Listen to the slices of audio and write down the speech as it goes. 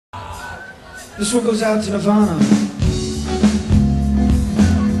This one goes out to Nirvana.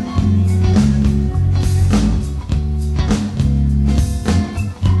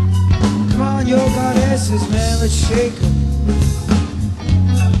 Come on, your goddesses, man, let's shake 'em.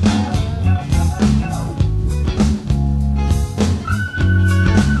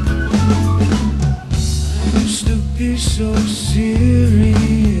 I used to be so serious.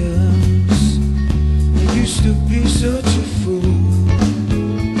 I used to be such a fool.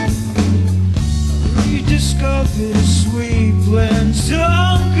 Rediscovered a sweet blend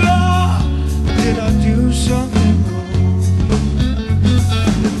hunger. Did I do something wrong?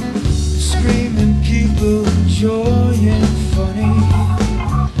 Screaming people, joy and funny,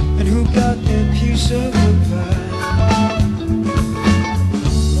 and who got their piece of the pie?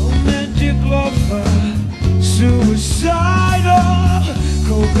 Romantic lover, suicidal.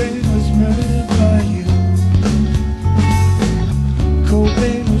 Cobain was murdered by you.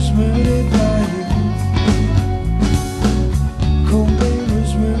 Cobain was murdered by you. Cobain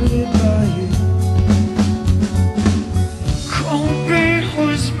was murdered by you. Cobain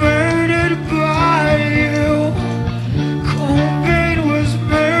was murdered by you. Cobain was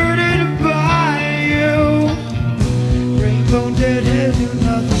murdered by you. Rainbow deadhead knew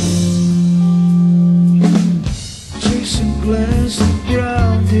nothing. Chasing glass, the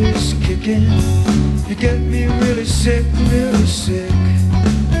ground is kicking. You get me really sick, really sick.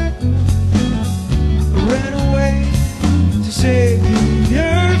 I ran away to save the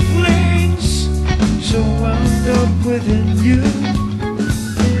earthlings, so wound up within you.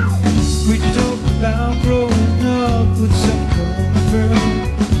 We talk about growing up with some comfort.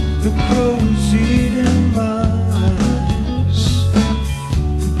 The crows eating mice.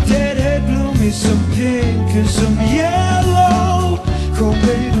 The deadhead blew me some pink and some yellow.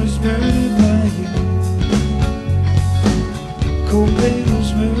 Cobain was murdered by you. Cobain was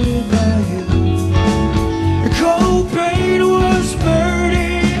murdered by you. Cobain was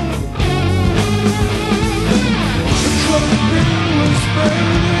murdered. Cobain was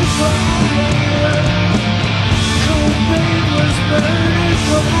murdered by you. Cobain was murdered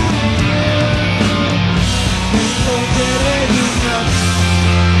by you. People that you know.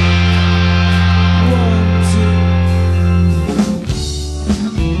 One, two.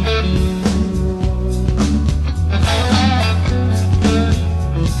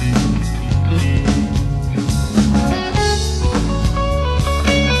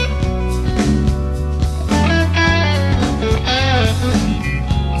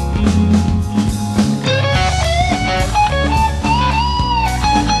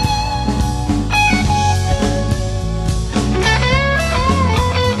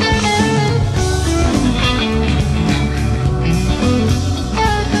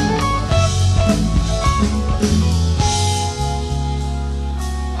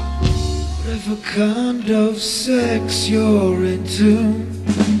 Whatever kind of sex you're into,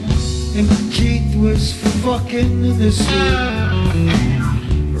 and Keith was fucking in this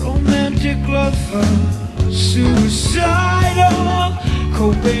room. Romantic lover, suicidal.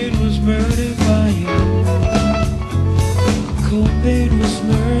 Cobain was murdered by you. Cobain was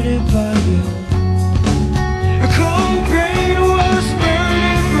murdered by you. Cobain was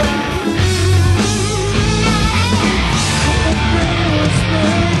murdered by you. Cobain was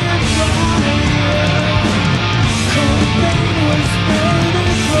murdered by you. Cobain was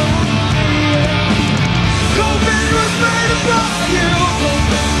murdered by you. Cobain was murdered by you.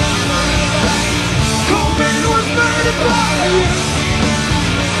 Cobain was murdered by you.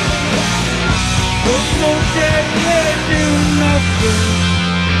 No deadhead do nothing.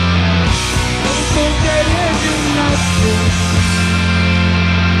 No deadhead do nothing.